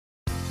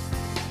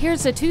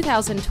Here's a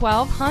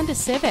 2012 Honda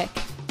Civic.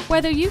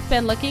 Whether you've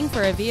been looking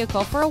for a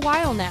vehicle for a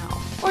while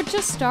now or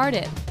just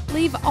started,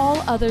 leave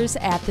all others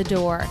at the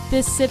door.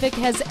 This Civic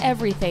has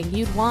everything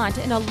you'd want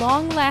in a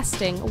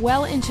long-lasting,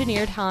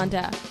 well-engineered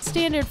Honda.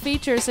 Standard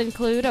features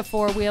include a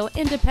 4-wheel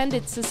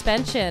independent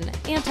suspension,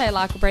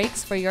 anti-lock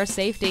brakes for your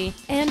safety,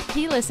 and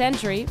keyless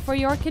entry for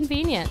your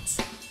convenience.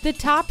 The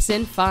top's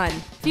in fun,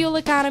 fuel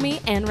economy,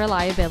 and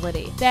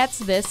reliability. That's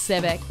this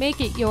Civic.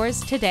 Make it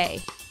yours today.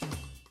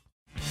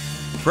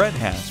 Fred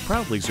Haas,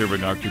 proudly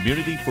serving our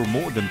community for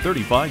more than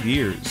 35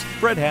 years.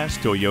 Fred Haas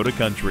Toyota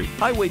Country,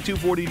 Highway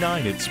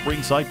 249 at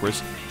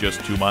Spring-Cypress,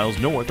 just 2 miles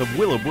north of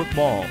Willowbrook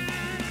Mall.